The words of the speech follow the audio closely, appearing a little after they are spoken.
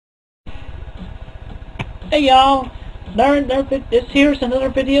Hey y'all, this here's another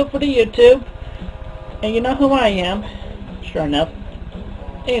video for the YouTube, and you know who I am, sure enough.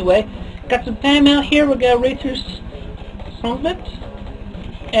 Anyway, got some time out here, we're gonna read through some of it,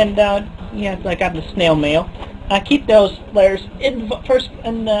 and yeah, I got the snail mail. I keep those letters in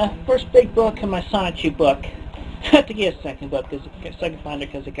the first big book in my Sonichu book. I have to get a second book, second binder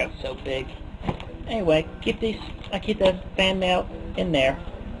because it got so big. Anyway, I keep the fan mail in there,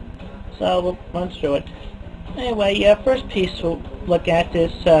 so we'll run through it. Anyway, first piece we'll look at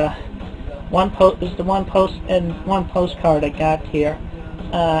is the one postcard I got here.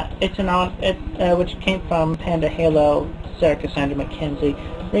 It's which came from Panda Halo, Sarah Cassandra McKenzie.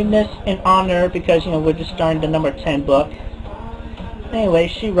 Reading this in honor because we're just starting the number 10 book. Anyway,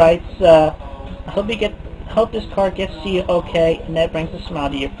 she writes, I hope this card gets to you okay, and that brings a smile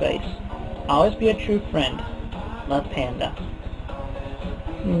to your face. Always be a true friend. Love, Panda.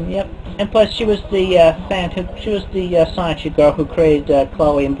 Yep. And plus, she was the Sonichu girl who created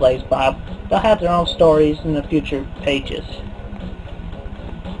Chloe and Blaze Bob. They'll have their own stories in the future pages.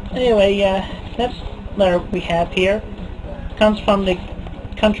 Anyway, next letter we have here comes from the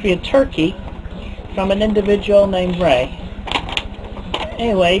country of Turkey, from an individual named Ray.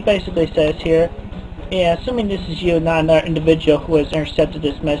 Anyway, it basically says here, assuming this is you, not another individual who has intercepted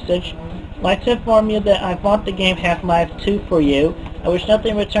this message, I'd like to inform you that I bought the game Half-Life 2 for you. I wish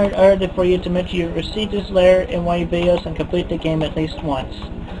nothing in return other than for you to mention you received this letter in one of your videos and complete the game at least once.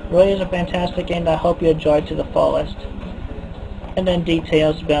 It really is a fantastic game that I hope you enjoy to the fullest. And then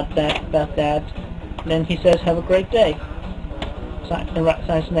details about that. And then he says, have a great day.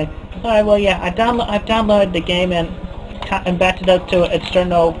 Signs name. Alright, well I've downloaded the game and backed it up to an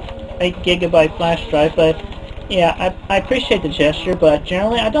external 8GB flash drive, but yeah, I appreciate the gesture, but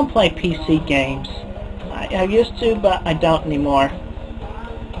generally I don't play PC games. I used to, but I don't anymore.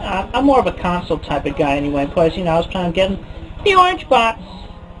 I'm more of a console type of guy anyway, because, I was trying to get the orange box.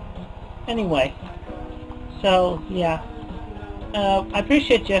 Anyway, so, yeah. I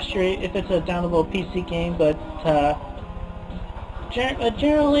appreciate gesture if it's a downloadable PC game, but,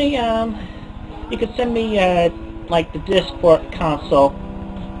 generally, you could send me, like, the disc for console.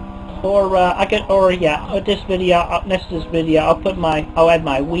 Or, this video, next to this video, I'll add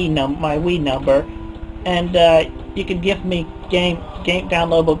my Wii number. And you can give me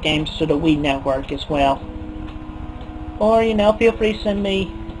downloadable games to the Wii network as well. Or feel free to send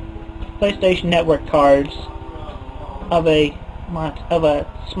me PlayStation Network cards of a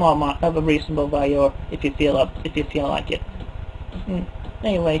reasonable value, or if you feel like it.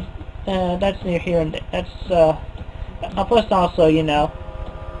 Anyway, that's near here, and that's plus also a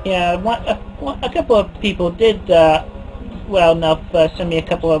couple of people did well enough send me a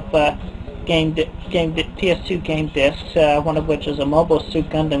couple of PS2 game discs, one of which is a Mobile Suit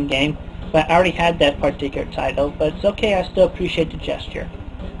Gundam game, but I already had that particular title, but it's okay, I still appreciate the gesture.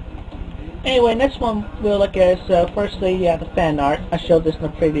 Anyway, next one we'll look at is, firstly, the fan art. I showed this in the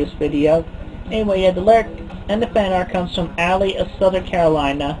previous video. Anyway, the lyric and the fan art comes from Allie of Southern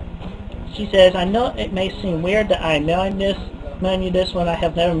Carolina. She says, I know it may seem weird that I am mailing you this when I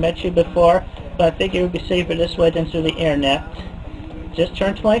have never met you before, but I figure it would be safer this way than through the internet. Just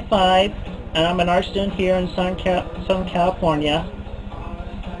turned 25, and I'm an art student here in Southern California.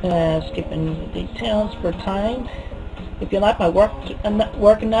 Skipping the details for time. If you like my work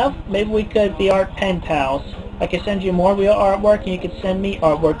enough, maybe we could be art pen pals. I can send you more real artwork, and you can send me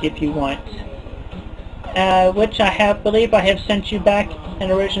artwork if you want. Which I believe I have sent you back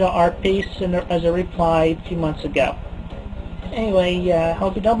an original art piece as a reply a few months ago. Anyway,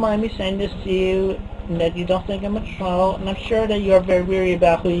 hope you don't mind me saying this to you, and that you don't think I'm a troll, and I'm sure that you're very weary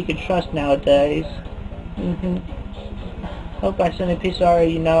about who you can trust nowadays. Hope I send a piece of art,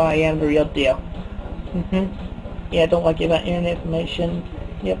 I am the real deal. Yeah, don't want to give out internet information.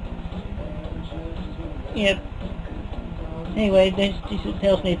 Yep. Anyway, this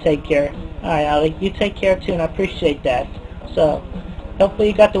tells me to take care. Alright, Allie, you take care too, and I appreciate that. So, hopefully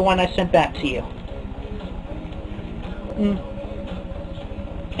you got the one I sent back to you.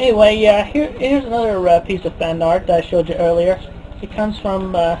 Anyway, here's another piece of fan art that I showed you earlier. It comes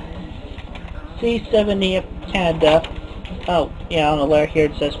from C70 of Canada. Oh, yeah, on the letter here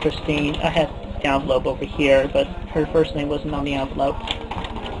it says Christine. I had the envelope over here, but her first name wasn't on the envelope.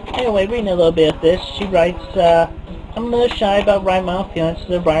 Anyway, reading a little bit of this, she writes, I'm a little shy about writing my own feelings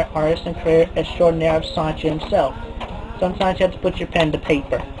to the bright artist and career extraordinaire of Sonichu himself. Sometimes you have to put your pen to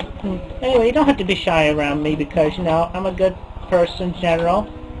paper. Anyway, you don't have to be shy around me because, I'm a good person in general,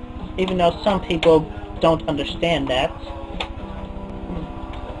 even though some people don't understand that.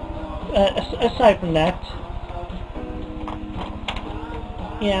 Aside from that,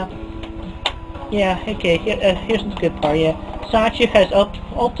 yeah. Yeah, okay, here's the good part, yeah. Sancho has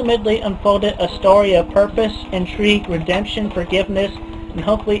ultimately unfolded a story of purpose, intrigue, redemption, forgiveness, and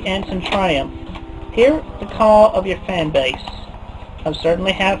hopefully ends in triumph. Hear the call of your fan base. I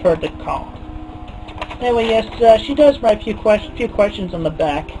certainly have heard the call. Anyway, yes, she does write few questions on the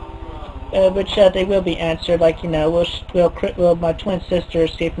back, which they will be answered. Like, you know, will my twin sister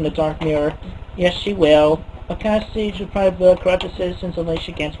escape from the Dark Mirror? Yes, she will. What kind of siege will probably build corrupt citizens unleash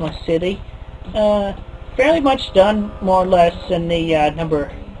against my city? Fairly much done, more or less, in the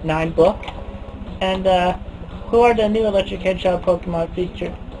number 9 book. And who are the new Electric Hedgehog Pokemon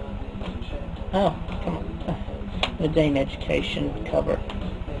featured? Oh, come on. The Dane Education cover.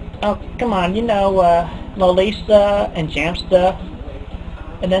 Oh, come on, you know, Lalisa and Jamsta.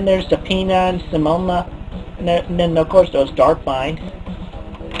 And then there's Zapina and Simona. And then of course, there's Darkbind.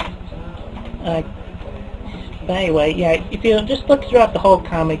 But anyway, yeah, if you just look throughout the whole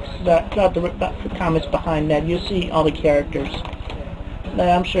comics, throughout the comics behind that, you'll see all the characters.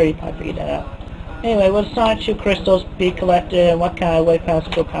 I'm sure you probably figured that out. Anyway, will Sancho crystals be collected, and what kind of wave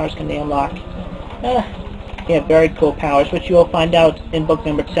powers can they unlock? Yeah, very cool powers, which you will find out in book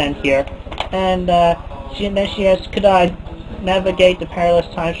number 10 here. And then she asks, could I navigate the perilous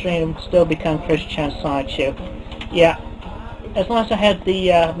time stream and still become Christian Sancho? Yeah, as long as I had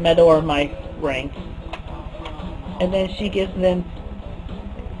the medal or my ring. And then she gives them,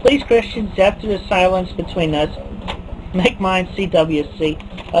 please Christian, zap through the silence between us. Make mine CWC.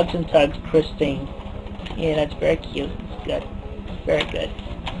 Hugs and tugs, Christine. Yeah, that's very cute. Good. Very good.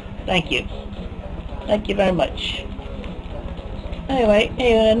 Thank you. Thank you very much. Anyway,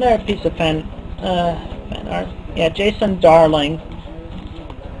 another piece of fan art. Yeah, Jason Darling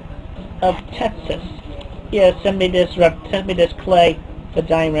of Texas. Yeah, send me this clay, the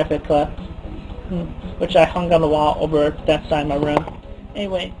dying replica, which I hung on the wall over that side of my room.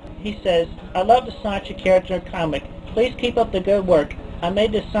 Anyway, he says, I love the Sancho character comic. Please keep up the good work. I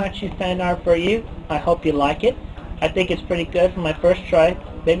made this Sancho fan art for you. I hope you like it. I think it's pretty good for my first try.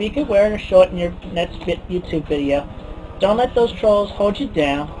 Maybe you could wear it or show it in your next YouTube video. Don't let those trolls hold you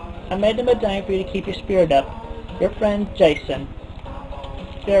down. I made them a dime for you to keep your spirit up. Your friend, Jason.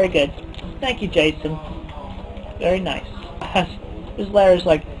 Very good. Thank you, Jason. Very nice. This letter is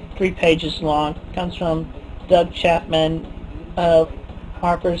like 3 pages long. Comes from Doug Chapman of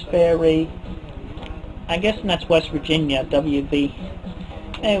Harper's Ferry. I guess that's West Virginia, WV.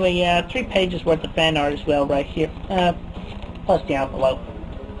 Anyway, yeah, 3 pages worth of fan art as well right here. Plus the envelope.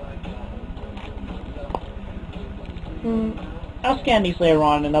 I'll scan these later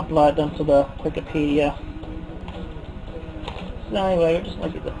on and upload them to the Wikipedia. So anyway, we'll just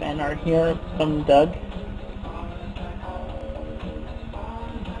look at the fan art here from Doug.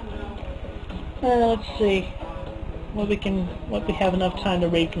 Let's see what we have enough time to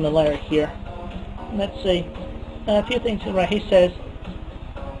read from the letter here. Let's see. A few things to write. He says,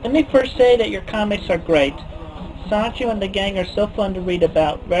 let me first say that your comics are great. Sancho and the gang are so fun to read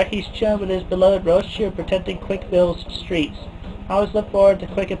about. Where he's chilling with his beloved Roadster protecting Quickville's streets. I always look forward to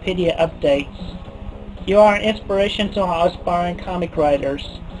Wikipedia updates. You are an inspiration to all aspiring comic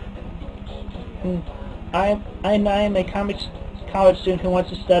writers. I am a comics college student who wants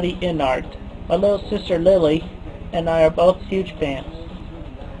to study in art. My little sister Lily and I are both huge fans.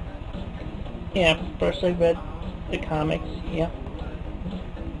 Yeah, personally read the comics, yeah.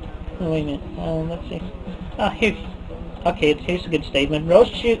 Oh, wait a minute, let's see. Oh, here. Okay, here's a good statement.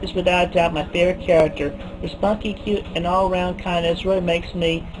 Roastshoot is without a doubt my favorite character. Her spunky, cute, and all-around kindness really makes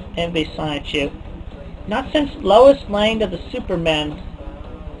me envy Sancho. Not since Lois Lane of the Superman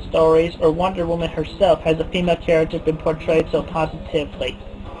stories or Wonder Woman herself has a female character been portrayed so positively.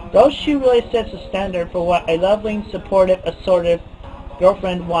 Roastshoot really sets the standard for what a loving, supportive, assertive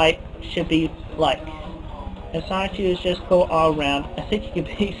girlfriend wife should be like. And Sancho is just cool all around. I think he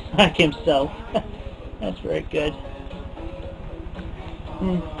could be like himself. That's very good.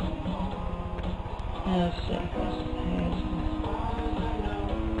 Let's see.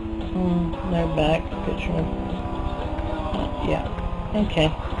 They're back. Picture. Yeah. Okay.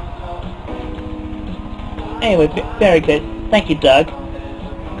 Anyway, very good. Thank you, Doug.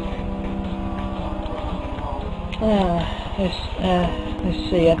 Let's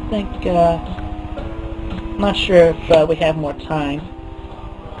see. I think. I'm not sure if we have more time.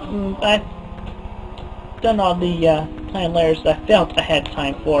 I've done all the planned layers that I felt I had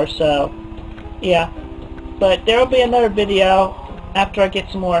time for, so yeah. But there will be another video after I get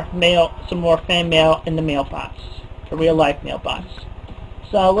some more fan mail in the mailbox, the real life mailbox.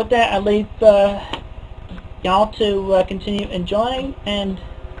 So with that, I leave y'all to continue enjoying and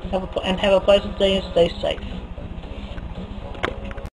have a pleasant day and stay safe.